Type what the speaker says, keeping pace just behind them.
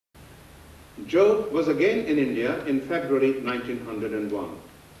Jo was again in India in February 1901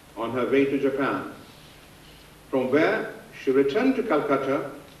 on her way to Japan, from where she returned to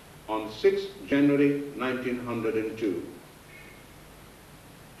Calcutta on 6 January 1902.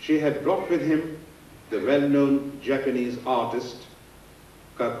 She had brought with him the well-known Japanese artist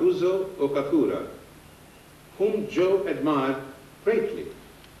Kakuzo Okakura, whom Jo admired greatly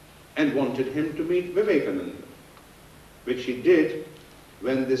and wanted him to meet Vivekananda, which he did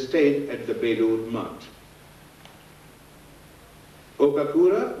when they stayed at the McLeod Mutt.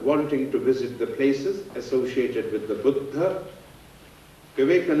 Okakura, wanting to visit the places associated with the Buddha,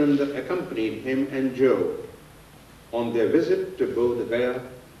 Vivekananda accompanied him and Jo on their visit to both Gaya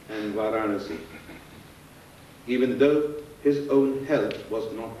and Varanasi, even though his own health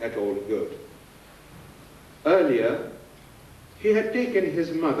was not at all good. Earlier, he had taken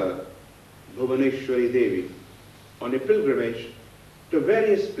his mother, Bhuvaneshwari Devi, on a pilgrimage to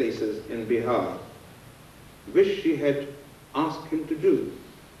various places in Bihar, which she had asked him to do.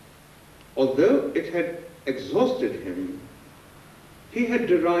 Although it had exhausted him, he had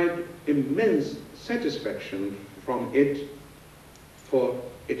derived immense satisfaction from it, for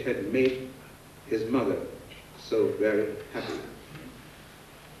it had made his mother so very happy.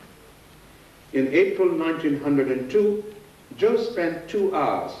 In April 1902, Jo spent 2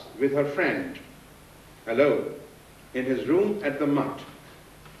 hours with her friend, alone, in his room at the Mutt.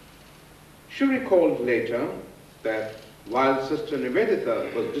 She recalled later that while Sister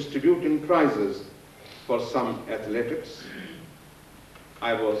Nivedita was distributing prizes for some athletics,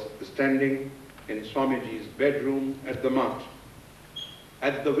 I was standing in Swamiji's bedroom at the Mutt,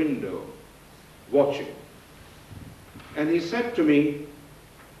 at the window, watching. And he said to me,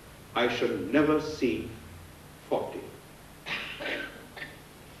 "I shall never see 40.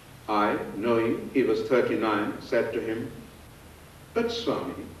 I, knowing he was 39, said to him, "But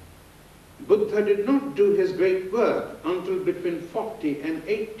Swami, Buddha did not do his great work until between 40 and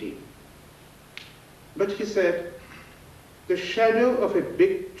 80. But he said, the shadow of a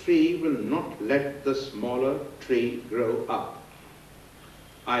big tree will not let the smaller tree grow up.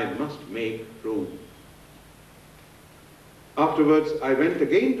 I must make room." Afterwards, I went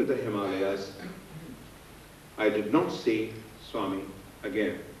again to the Himalayas. I did not see Swami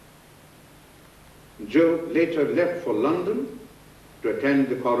again. Jo later left for London to attend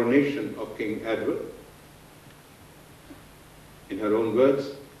the coronation of King Edward. In her own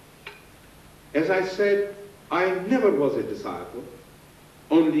words, "As I said, I never was a disciple,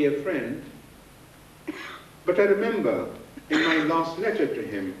 only a friend, but I remember in my last letter to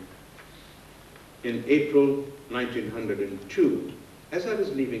him in April 1902, as I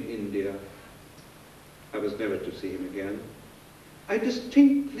was leaving India, I was never to see him again, I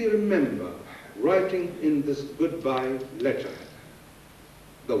distinctly remember writing in this goodbye letter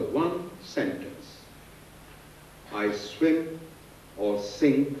the one sentence, 'I swim or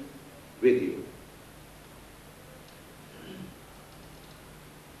sink with you.'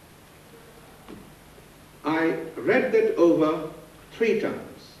 I read that over 3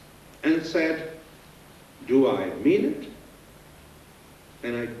 times and said, do I mean it?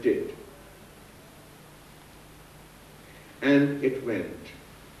 And I did. And it went.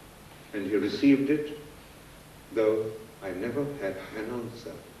 And he received it, though I never had an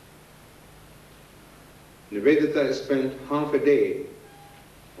answer. Nivedita spent half a day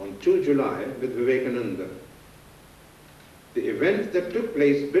on 2 July with Vivekananda. The event that took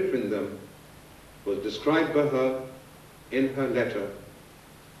place between them was described by her in her letter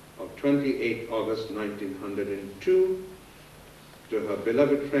of 28 August 1902 to her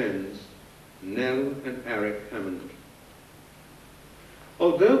beloved friends Nell and Eric Hammond.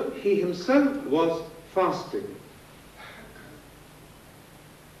 Although he himself was fasting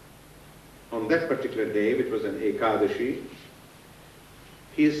on that particular day, which was an Ekadashi,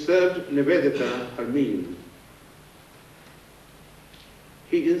 he served Nivedita her meal.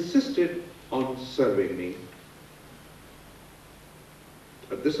 He insisted on serving me.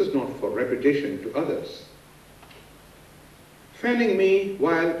 But this is not for repetition to others. Fanning me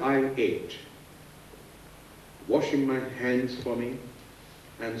while I ate, washing my hands for me,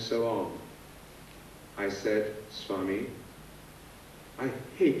 and so on. I said, "Swami, I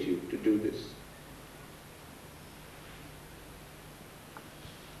hate you to do this.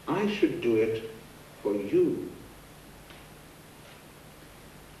 I should do it for you."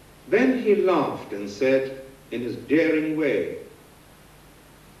 Then he laughed and said, in his daring way,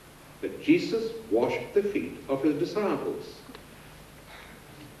 that Jesus washed the feet of his disciples.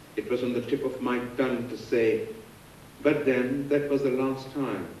 It was on the tip of my tongue to say, but then that was the last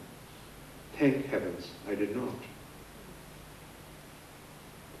time. Thank heavens I did not.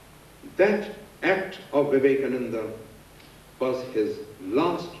 That act of Vivekananda was his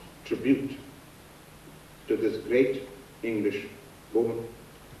last tribute to this great English woman,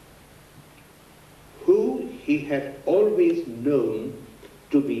 who he had always known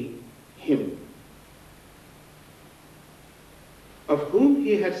to be him, of whom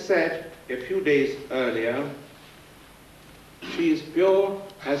he had said a few days earlier, "She is pure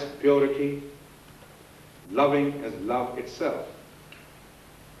as purity, loving as love itself."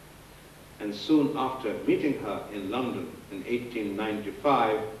 And soon after meeting her in London in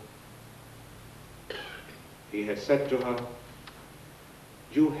 1895, he had said to her,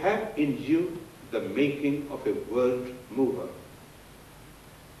 "You have in you the making of a world mover."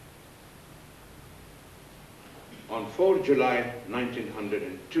 On 4 July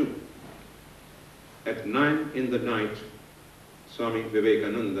 1902, at 9 in the night, Swami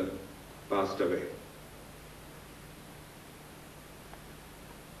Vivekananda passed away.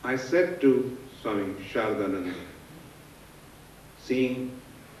 I said to Swami Sharadananda, seeing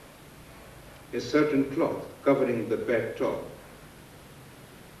a certain cloth covering the bed top,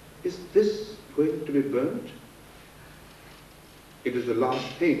 "Is this going to be burnt?" It is the last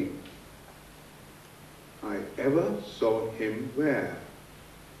thing I ever saw him wear.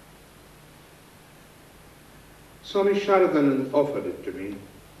 Swami Sharadananda offered it to me,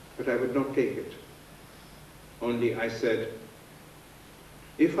 but I would not take it. Only I said,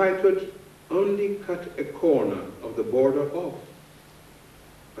 if I could only cut a corner of the border off,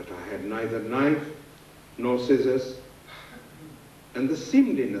 but I had neither knife nor scissors, and the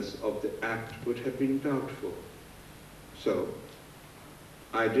seemliness of the act would have been doubtful. So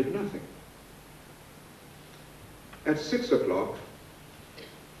I did nothing. At 6 o'clock,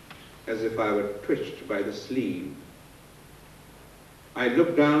 as if I were twitched by the sleeve, I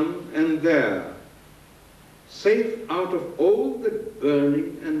looked down, and there, safe out of all the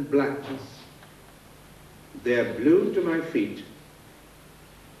burning and blackness, there blew to my feet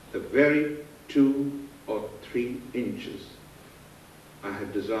the very 2 or 3 inches I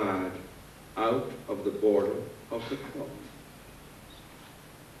had desired out of the border of the cloth.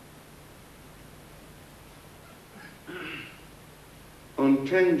 On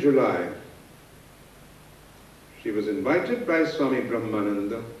 10 July, she was invited by Swami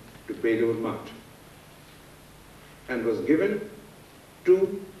Brahmananda to Belur Math and was given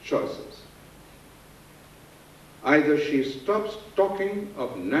 2 choices. Either she stops talking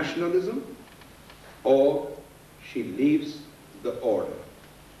of nationalism or she leaves the order.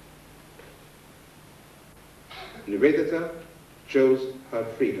 Nivedita chose her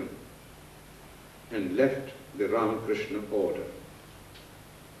freedom and left the Ramakrishna order.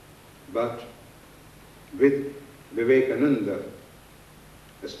 But with Vivekananda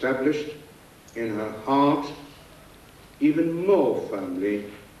established in her heart even more firmly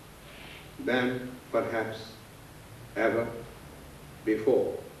than perhaps ever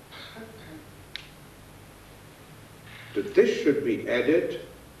before. To this should be added,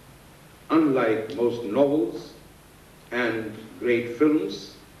 unlike most novels and great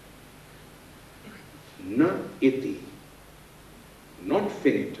films, na iti, not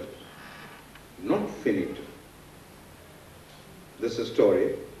finito, not finito. This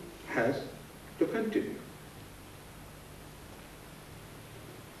story has to continue.